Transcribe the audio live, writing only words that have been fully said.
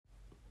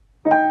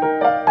You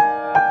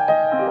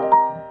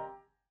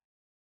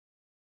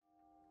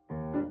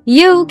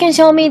can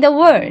show me the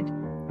world.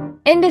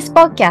 In this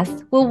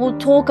podcast, we will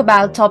talk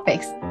about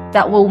topics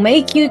that will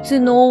make you to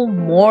know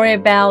more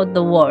about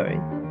the world.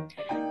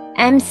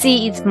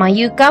 MC is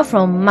Mayuka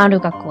from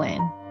Marugakuen.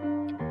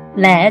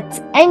 Let's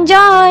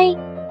enjoy!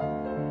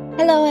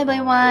 Hello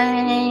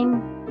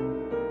everyone!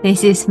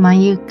 This is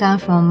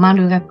Mayuka from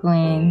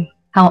Marugakuen.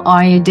 How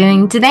are you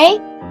doing today?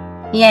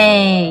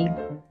 Yay!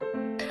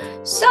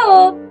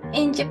 So,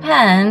 in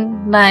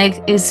Japan,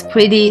 it's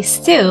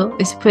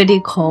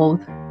pretty cold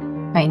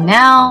right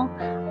now.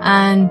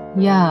 And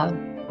yeah,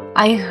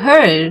 I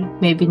heard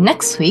maybe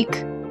next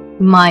week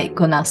might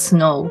gonna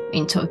snow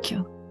in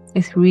Tokyo.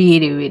 It's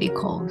really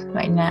cold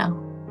right now.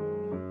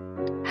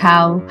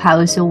 How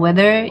is the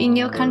weather in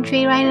your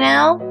country right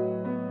now?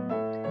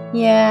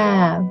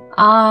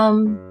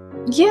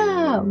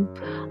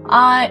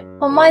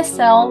 For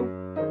myself,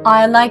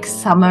 I like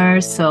summer,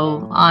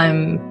 so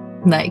I'm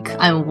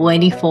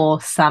waiting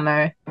for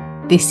summer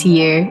this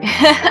year.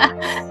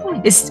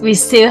 We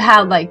still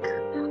have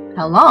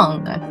how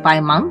long?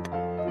 5 months?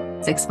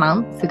 6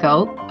 months to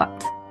go,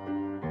 but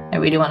I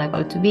really want to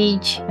go to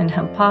beach and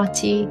have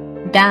party,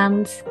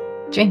 dance,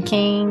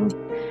 drinking.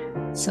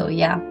 So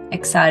yeah,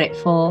 excited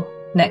for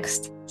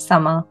next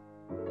summer.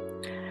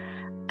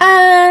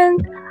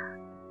 And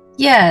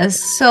yes,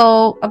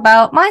 so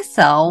about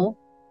myself,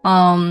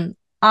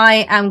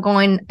 I am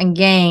going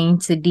again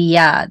to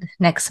Riyadh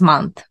next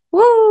month.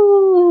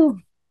 Woo!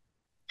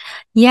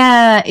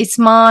 Yeah, it's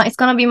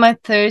gonna be my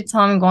third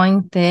time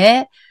going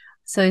there.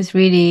 So it's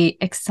really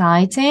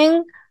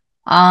exciting.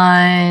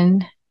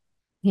 And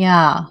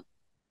yeah,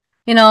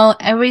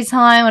 every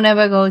time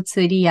whenever I go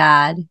to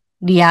Riyadh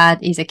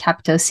is a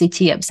capital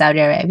city of Saudi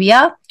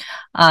Arabia,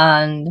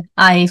 and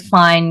I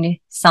find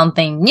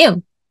something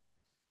new.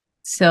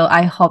 So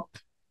I hope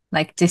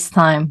this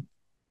time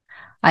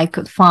I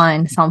could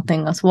find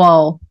something as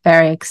well.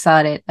 Very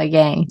excited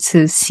again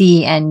to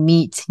see and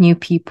meet new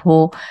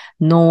people,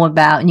 know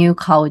about new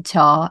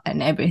culture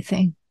and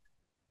everything.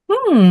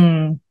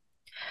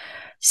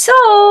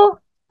 So,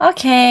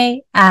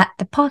 okay, at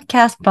the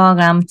podcast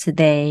program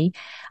today,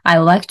 I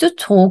would like to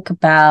talk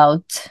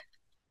about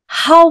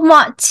how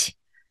much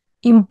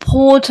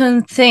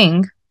important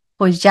thing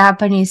for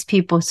Japanese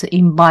people to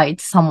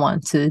invite someone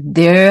to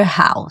their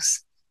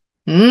house.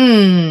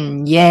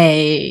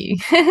 Yay.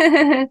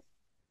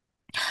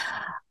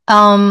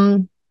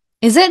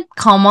 Is it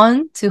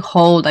common to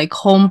hold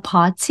home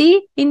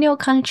party in your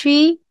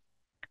country?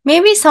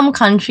 Maybe some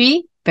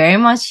country, very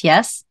much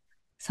yes.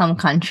 Some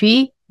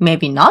country,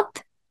 maybe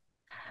not.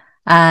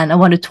 And I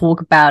want to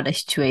talk about the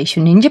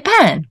situation in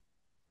Japan.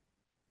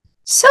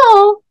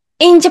 So,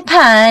 in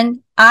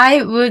Japan,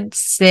 I would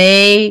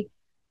say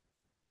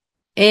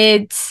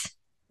it's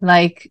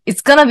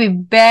gonna be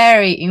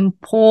very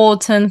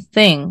important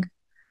thing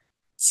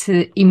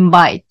to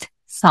invite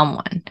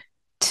someone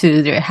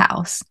to their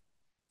house.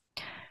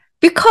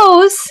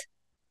 Because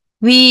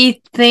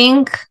we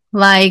think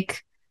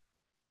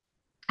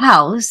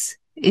house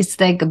is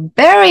a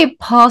very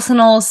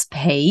personal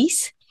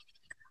space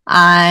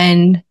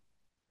and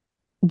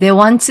they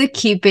want to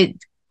keep it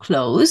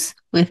close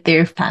with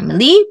their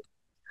family.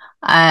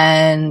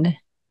 And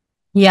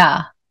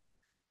yeah.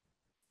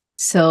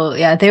 So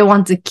yeah, they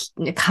want to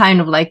kind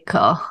of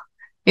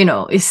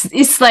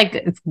it's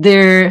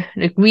their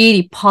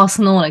really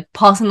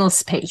personal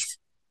space.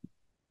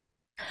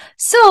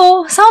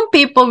 So some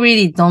people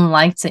really don't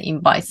like to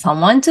invite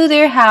someone to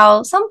their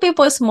house. Some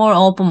people is more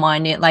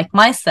open-minded, like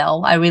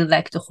myself. I really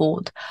like to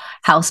hold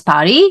house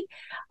party.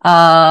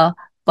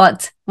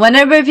 But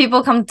whenever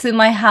people come to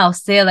my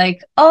house, they're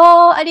like,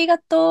 "Oh,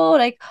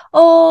 arigato!"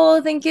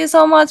 "Oh, thank you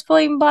so much for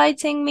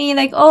inviting me."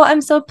 "Oh,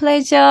 I'm so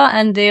pleasure."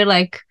 And they're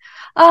like,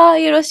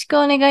 yoroshiku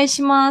onegai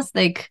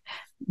shimasu.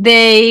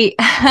 They,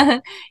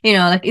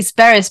 it's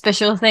very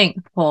special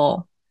thing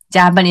for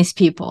Japanese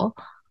people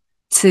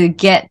to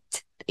get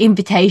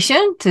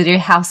invitation to their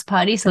house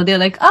party. So they're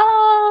like,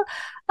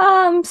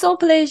 I'm so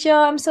pleasure.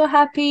 I'm so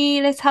happy.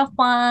 Let's have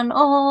fun.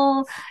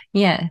 Oh,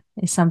 yeah,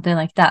 it's something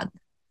like that.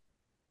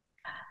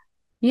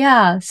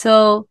 Yeah,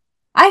 so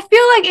I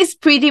feel like it's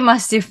pretty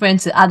much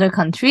different to other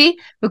country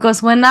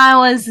because when I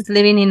was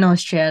living in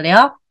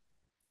Australia,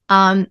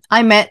 I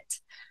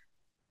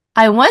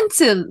went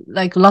to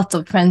lots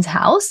of friends'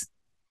 house,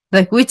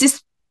 which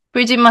is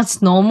pretty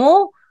much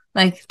normal.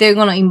 They're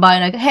gonna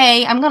invite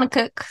hey, I'm gonna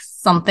cook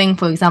something.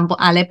 For example,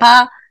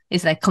 arepa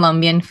is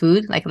Colombian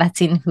food,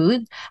 Latin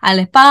food.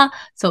 Arepa.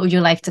 So would you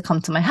like to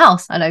come to my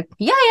house? I'm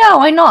yeah,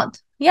 why not?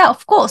 Yeah,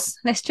 of course.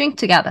 Let's drink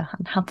together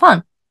and have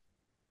fun.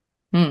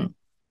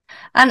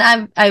 And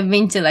I've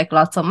been to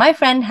lots of my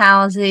friend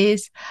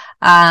houses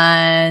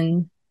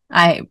and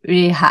I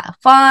really had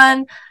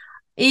fun.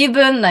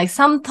 Even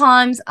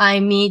sometimes I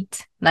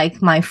meet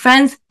my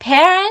friends'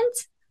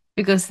 parents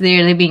because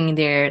they're living in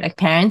their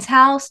parents'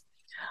 house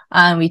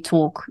and we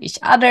talk each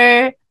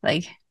other.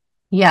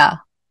 Yeah.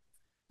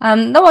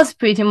 That was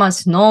pretty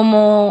much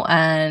normal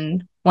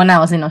and when I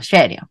was in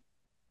Australia.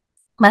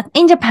 But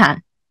in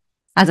Japan,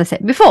 As I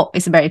said before,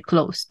 it's very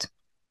closed.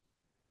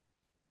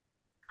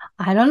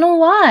 I don't know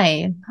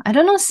why. I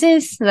don't know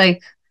since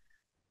like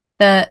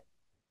the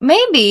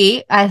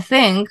maybe I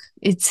think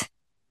it's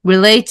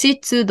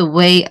related to the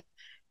way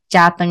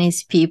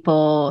Japanese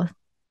people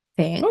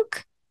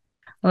think.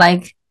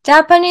 Like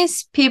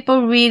Japanese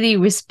people really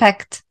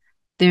respect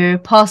their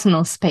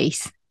personal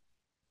space.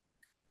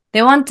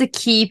 They want to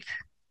keep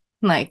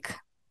like,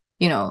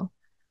 you know,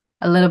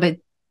 a little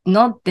bit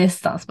not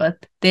distance,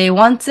 but they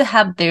want to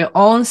have their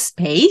own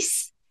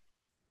space.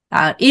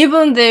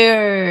 Even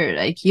they're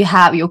like you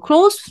have your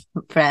close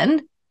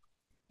friend,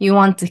 you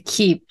want to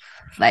keep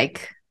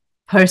like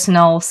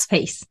personal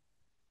space.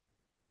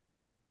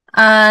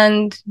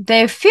 And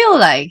they feel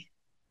like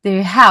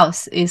their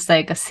house is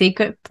like a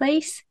secret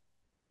place.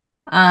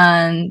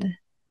 And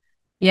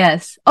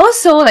yes,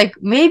 also like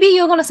maybe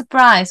you're gonna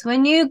surprise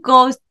when you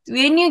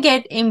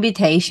get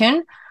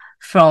invitation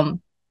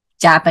from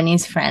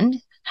Japanese friend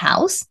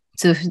house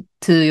to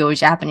your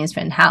Japanese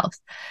friend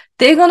house.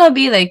 They're gonna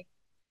be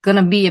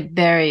a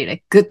very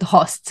like good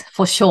host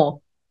for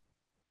sure.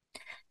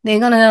 They're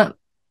gonna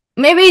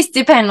maybe it's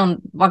depend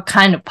on what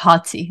kind of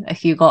party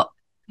like you got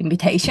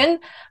invitation,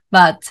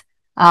 but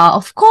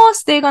of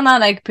course they're gonna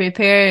like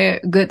prepare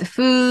good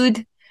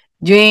food,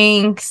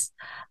 drinks,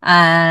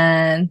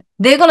 and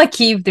they're gonna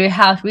keep their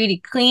house really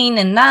clean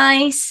and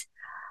nice.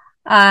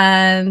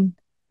 And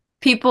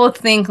people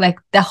think like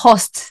the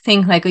host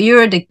think like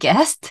you're the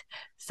guest.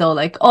 So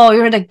like, oh,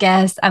 you're the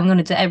guest. I'm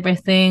gonna do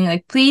everything.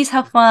 Like, please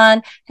have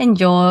fun,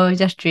 enjoy,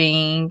 just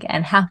drink,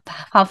 and have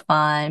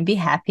fun, be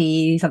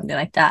happy, something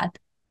like that.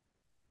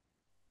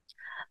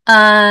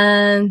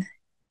 And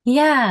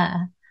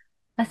yeah,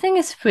 I think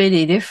it's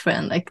pretty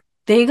different. Like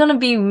they're gonna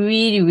be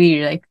really,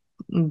 really like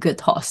good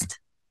host.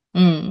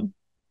 Mm.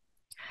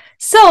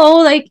 So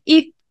like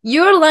if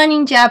you're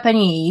learning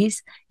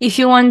Japanese, if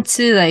you want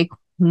to like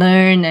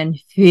learn and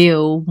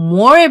feel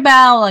more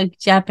about like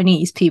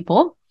Japanese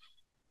people,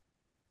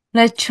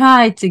 let's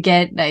try to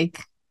get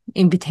like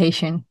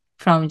invitation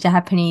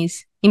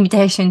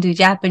to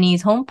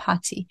Japanese home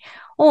party.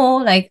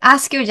 Or like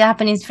ask your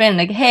Japanese friend,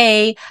 like,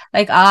 hey,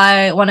 like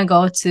I wanna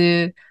go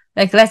to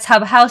like let's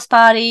have a house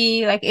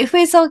party. Like if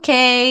it's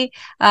okay,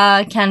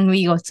 can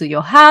we go to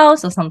your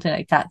house or something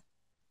like that?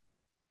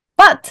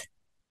 But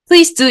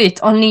please do it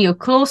only your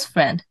close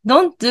friend.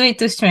 Don't do it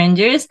to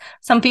strangers.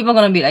 Some people are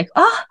gonna be like,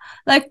 oh,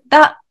 like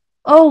that.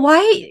 Oh,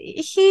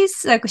 why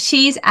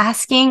she's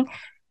asking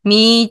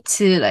me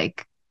to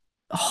like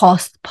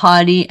host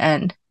party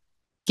and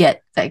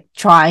get like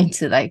trying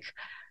to like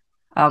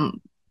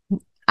um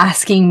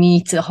asking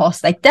me to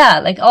host like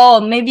that. Like,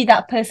 oh, maybe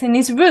that person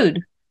is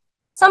rude.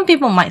 Some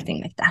people might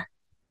think like that.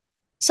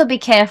 So be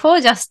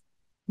careful. Just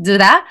do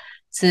that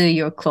to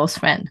your close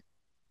friend.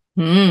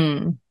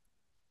 Hmm.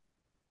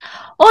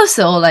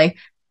 Also, like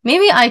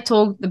maybe I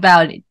talked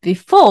about it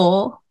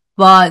before,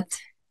 but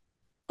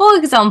for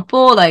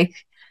example, like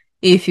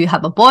if you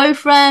have a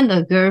boyfriend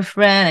or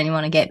girlfriend and you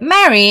want to get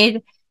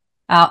married,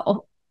 uh,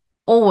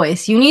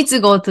 always you need to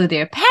go to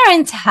their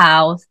parents'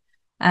 house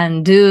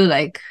and do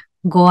like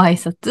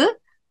goaisatsu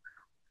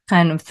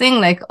kind of thing,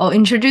 like oh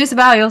introduce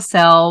about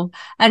yourself,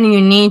 and you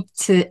need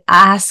to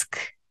ask.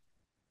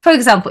 For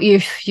example,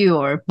 if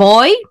you're a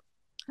boy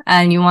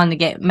and you want to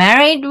get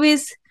married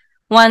with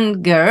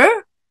one girl,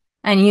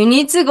 and you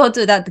need to go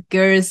to that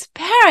girl's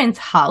parents'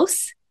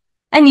 house,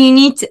 and you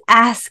need to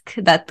ask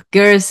that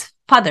girl's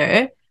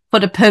father for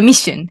the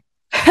permission.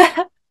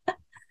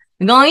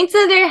 Going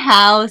to their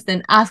house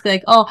and ask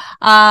like, oh,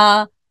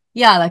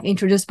 yeah, like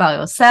introduce about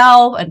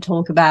yourself and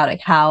talk about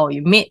like how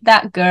you meet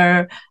that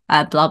girl,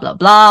 blah blah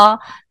blah.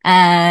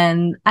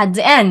 And at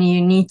the end,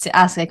 you need to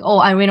ask like, oh,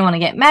 I really want to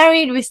get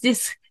married with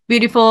this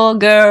beautiful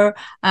girl,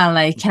 and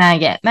like, can I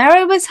get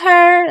married with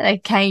her?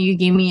 Like, can you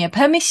give me a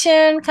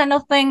permission? Kind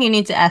of thing. You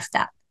need to ask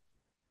that.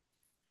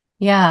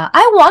 Yeah,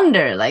 I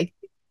wonder like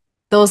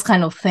those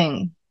kind of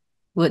thing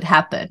would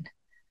happen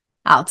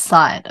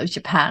outside of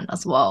Japan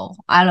as well.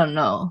 I don't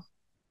know.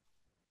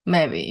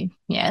 Maybe.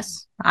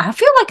 Yes. I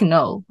feel like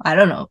no. I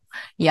don't know.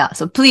 Yeah.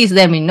 So please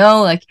let me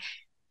know like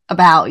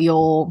about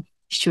your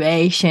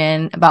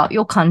situation, about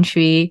your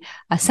country.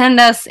 Send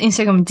us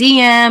Instagram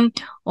DM,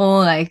 or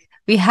like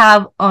we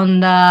have on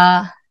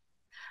the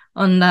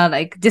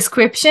like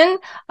description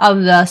of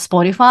the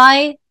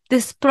Spotify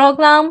this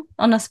program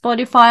on the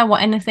Spotify or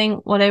anything,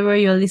 whatever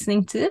you're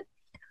listening to.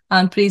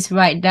 Please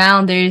write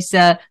down. There's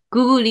a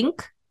Google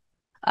link.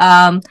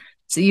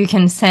 So you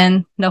can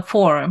send the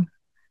form.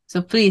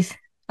 So please,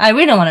 I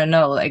really want to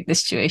know like the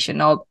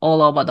situation all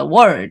over the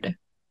world.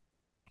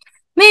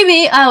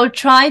 Maybe I will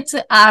try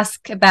to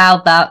ask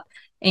about that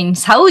in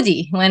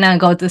Saudi when I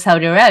go to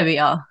Saudi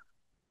Arabia.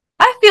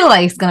 I feel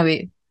like it's gonna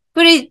be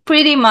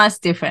pretty much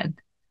different.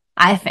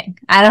 I think.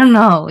 I don't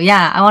know.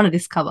 Yeah, I want to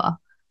discover.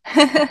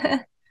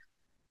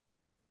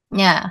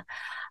 Yeah.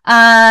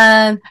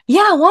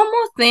 Yeah, one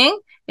more thing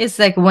is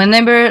like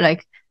whenever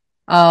like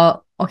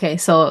okay,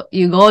 so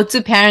you go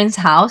to parents'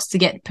 house to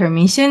get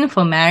permission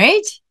for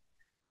marriage.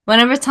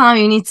 Whenever time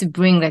you need to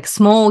bring like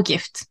small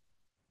gift.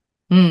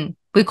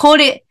 We call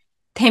it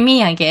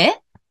temiyage.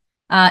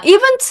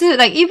 Even to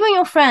like even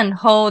your friend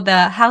hold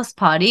a house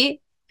party,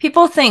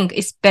 people think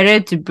it's better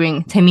to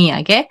bring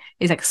temiyage.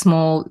 It's like a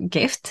small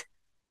gift.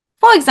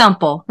 For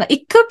example, like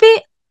it could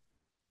be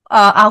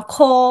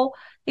alcohol.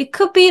 It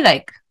could be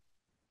like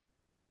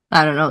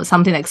I don't know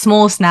something like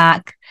small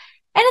snack.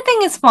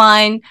 Anything is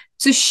fine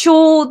to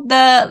show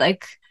the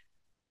like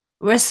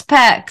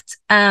respect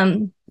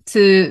and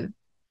to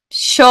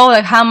show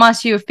like how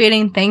much you're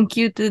feeling thank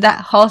you to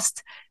that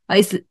host.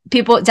 It's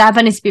people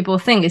Japanese people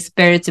think it's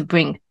better to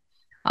bring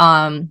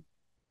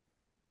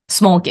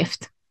small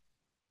gift.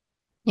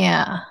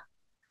 Yeah.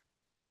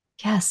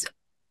 Yes.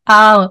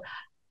 Oh,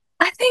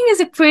 I think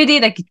it's a pretty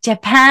like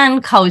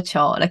Japan culture,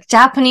 like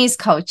Japanese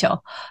culture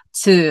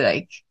to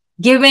like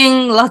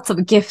giving lots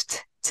of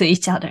gift to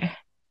each other.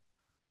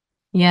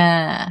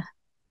 Yeah.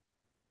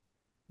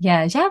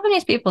 Yeah.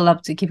 Japanese people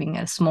love to giving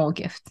a small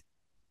gift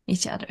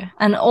each other.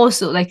 And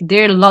also like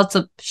there are lots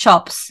of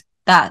shops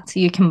that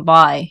you can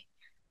buy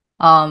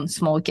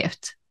small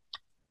gift.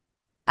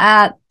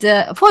 At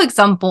the for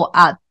example,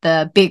 at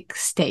the big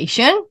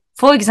station,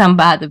 for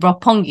example at the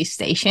Roppongi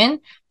station,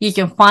 you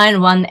can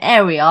find one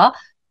area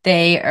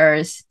they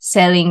are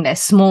selling the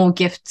small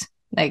gift,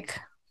 like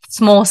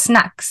small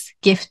snacks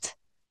gift.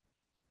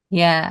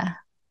 Yeah.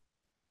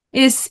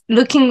 It's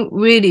looking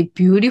really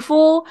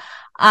beautiful.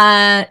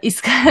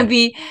 It's gonna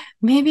be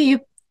maybe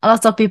you a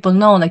lot of people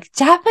know like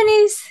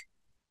Japanese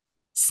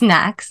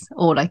snacks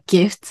or like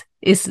gifts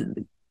is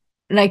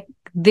like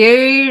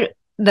the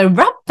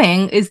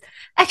wrapping is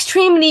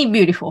extremely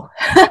beautiful.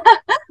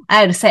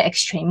 I would say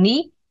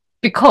extremely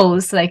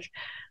because like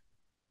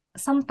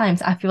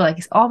sometimes I feel like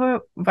it's over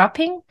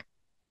wrapping.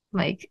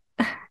 Like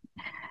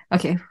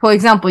okay, for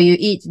example, you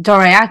eat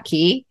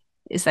dorayaki.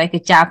 It's like a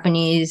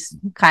Japanese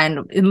kind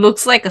of. It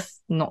looks like a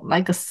not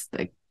like a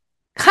like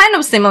kind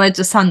of similar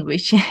to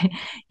sandwich.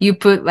 You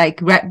put like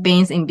red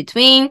beans in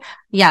between.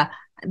 Yeah,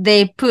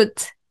 they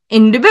put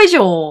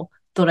individual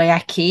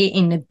dorayaki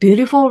in a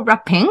beautiful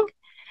wrapping,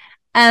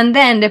 and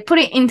then they put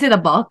it into the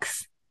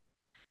box.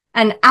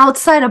 And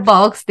outside the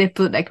box, they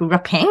put like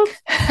wrapping,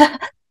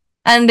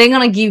 and they're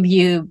gonna give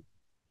you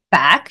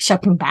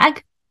shopping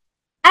bag.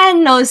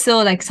 And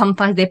also, like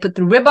sometimes they put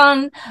the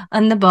ribbon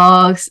on the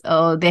box,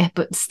 or they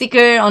put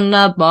sticker on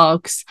the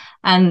box.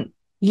 And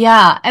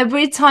yeah,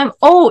 every time,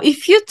 oh,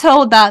 if you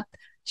tell that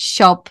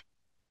shop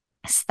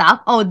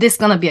staff, oh, this is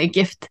gonna be a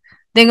gift,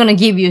 they're gonna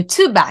give you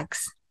 2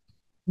 bags.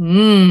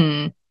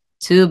 2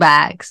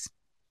 bags.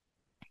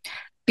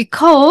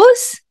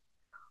 Because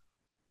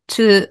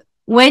to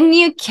when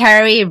you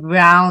carry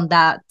around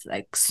that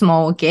like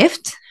small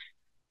gift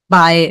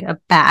by a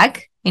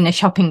bag in a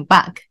shopping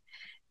bag,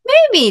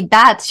 maybe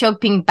that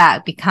shopping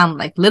bag become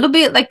like a little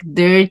bit like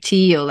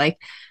dirty or like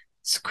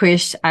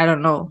squished. I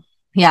don't know.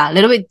 Yeah, a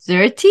little bit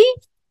dirty.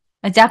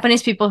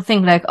 Japanese people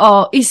think like,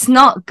 oh, it's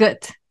not good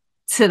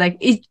to like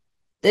it.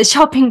 The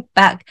shopping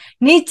bag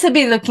needs to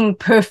be looking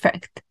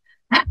perfect.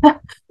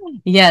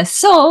 Yeah,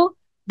 so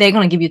they're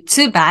gonna give you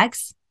 2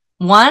 bags.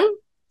 One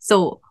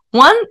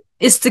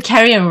is to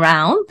carry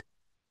around,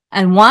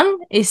 and one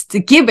is to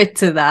give it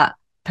to that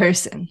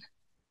person.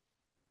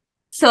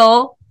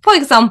 So, for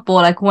example,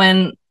 like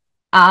when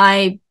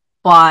I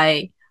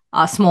buy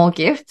a small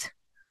gift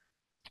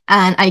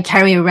and I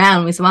carry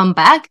around with 1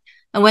 bag,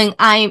 and when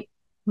I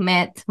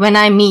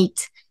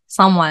meet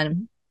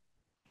someone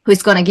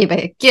who's gonna give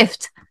a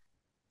gift,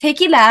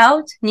 take it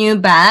out, new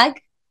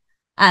bag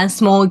and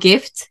small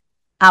gift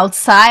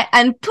outside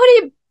and put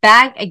it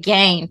back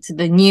again to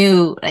the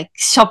new like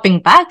shopping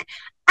bag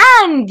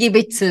and give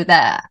it to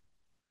the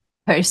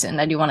person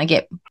that you want to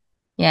give.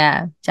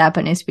 Yeah,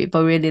 Japanese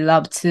people really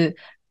love to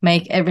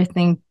make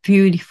everything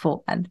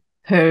beautiful and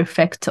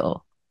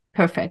perfecto.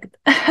 Perfect.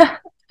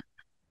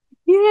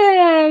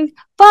 Yes.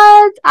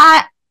 But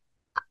I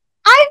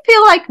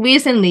feel like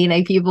recently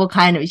like people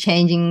kind of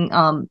changing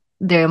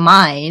their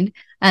mind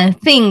and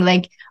think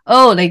like,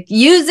 oh, like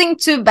using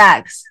 2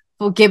 bags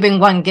for giving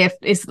one gift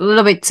is a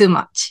little bit too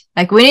much.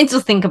 Like we need to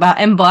think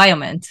about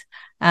environment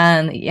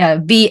and yeah,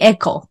 be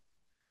eco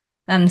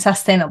and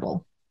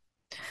sustainable.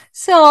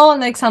 So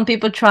like some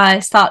people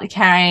start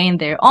carrying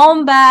their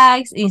own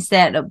bags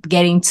instead of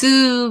getting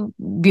 2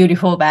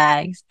 beautiful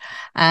bags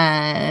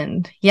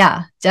and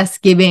yeah,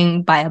 just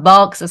giving by a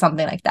box or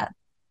something like that.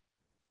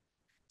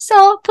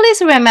 So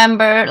please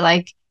remember,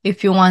 like,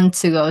 if you want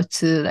to go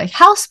to like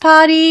house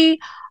party,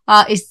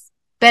 it's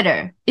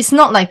better. It's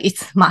not like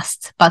it's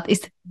must, but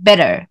it's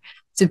better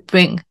to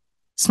bring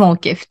small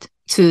gift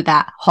to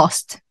that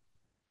host.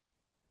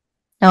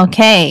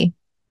 Okay.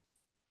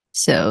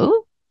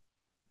 So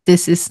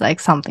this is like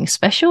something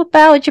special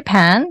about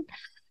Japan.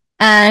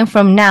 And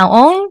from now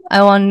on,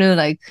 I want to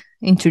like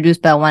introduce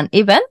that one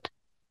event.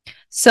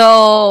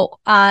 So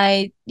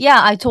I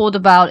told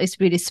about it's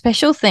really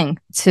special thing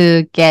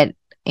to get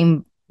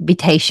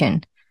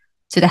invitation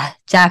to the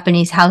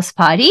Japanese house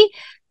party.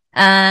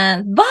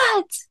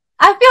 But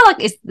I feel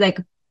like it's like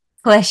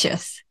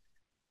precious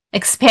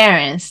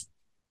experience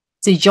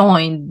to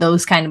join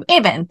those kind of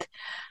event.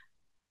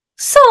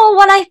 So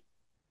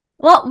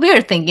what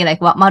we're thinking, like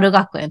what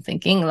Marugakuen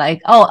thinking,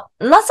 like, oh,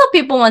 lots of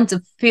people want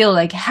to feel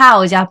like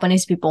how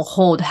Japanese people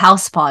hold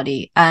house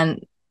party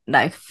and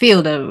like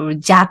feel the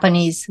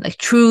Japanese, like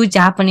true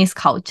Japanese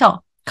culture.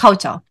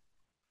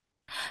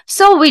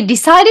 So we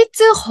decided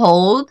to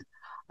hold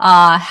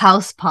a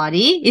house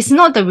party. It's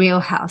not the real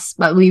house,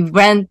 but we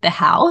rent the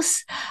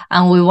house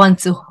and we want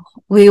to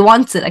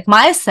like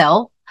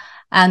myself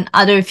and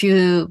other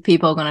few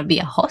people are gonna be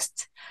a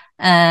host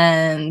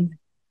and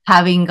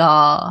having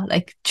a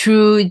like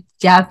true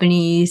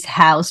Japanese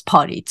house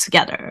party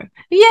together.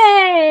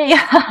 Yay!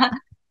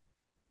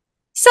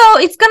 So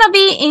it's gonna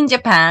be in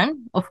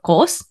Japan, of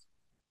course.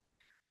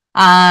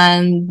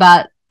 And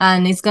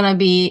it's going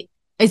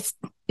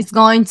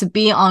to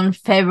be on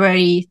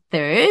February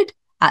 3rd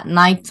at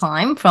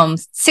nighttime from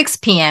 6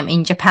 p.m.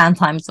 in Japan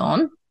time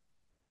zone.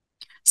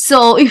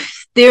 So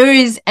if there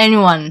is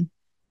anyone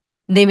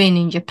living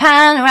in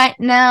Japan right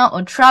now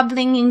or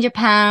traveling in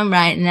Japan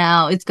right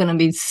now, it's going to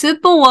be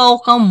super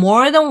welcome,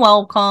 more than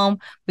welcome.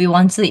 We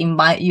want to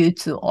invite you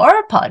to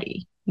our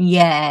party.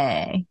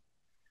 Yay.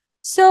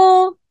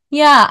 So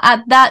yeah,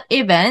 at that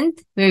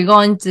event, we're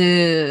going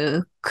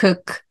to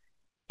cook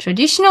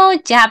traditional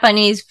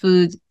Japanese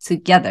food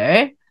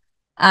together.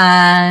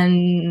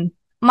 And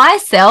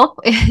myself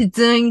is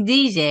doing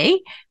DJ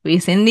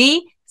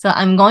recently. So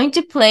I'm going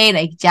to play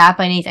like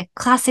Japanese, like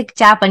classic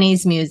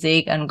Japanese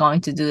music. I'm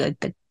going to do like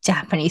the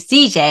Japanese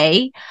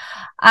DJ.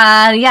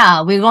 And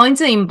yeah, we're going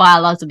to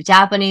invite lots of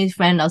Japanese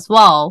friends as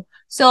well.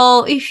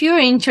 So if you're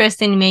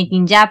interested in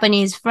making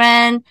Japanese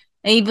friend,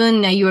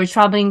 even you're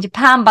traveling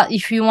Japan, but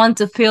if you want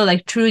to feel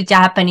like true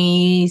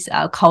Japanese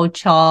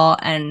culture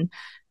and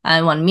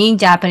want to meet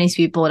Japanese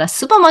people, that's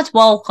super much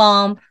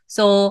welcome.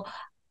 So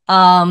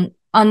on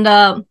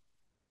the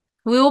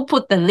we will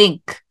put the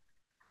link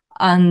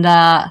on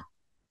the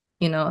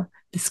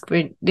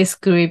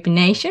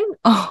discrimination.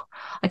 Oh,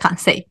 I can't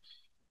say.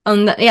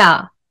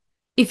 Yeah,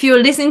 if you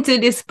listen to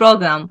this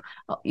program,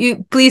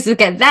 you please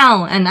get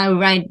down and I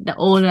write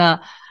all the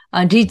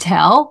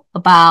detail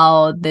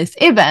about this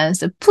event.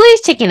 So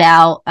please check it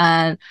out,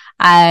 and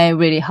I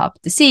really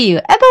hope to see you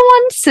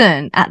everyone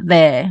soon out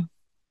there.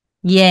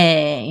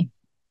 Yay!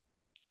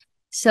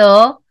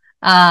 So,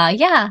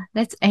 yeah,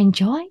 let's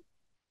enjoy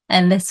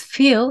and let's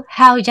feel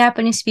how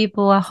Japanese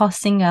people are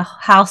hosting a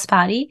house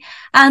party.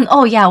 And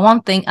oh yeah,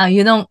 one thing,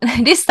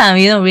 this time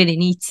you don't really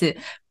need to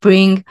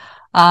bring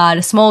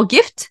the small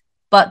gift,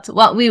 but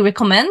what we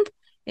recommend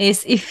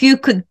is if you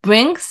could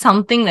bring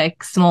something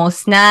like small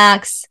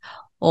snacks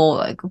or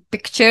like a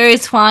picture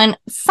is fine,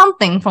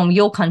 something from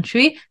your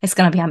country, it's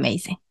gonna be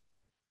amazing.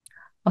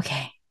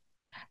 Okay.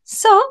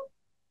 So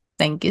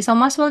thank you so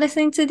much for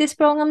listening to this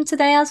program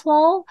today as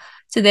well.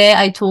 Today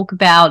I talk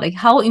about like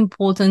how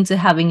important to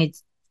having a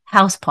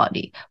house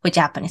party with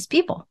Japanese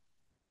people.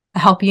 I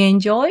hope you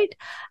enjoyed.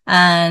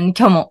 And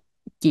今日も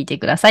聞いて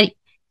くださり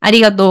あ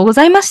りがとうご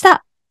ざいまし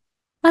た。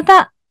ま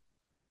た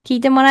聞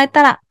いてもらえ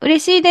たら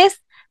嬉しいで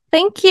す。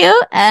Thank you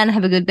and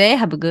have a good day,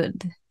 have a good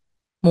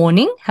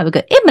morning, have a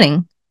good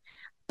evening.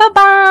 Bye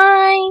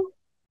bye!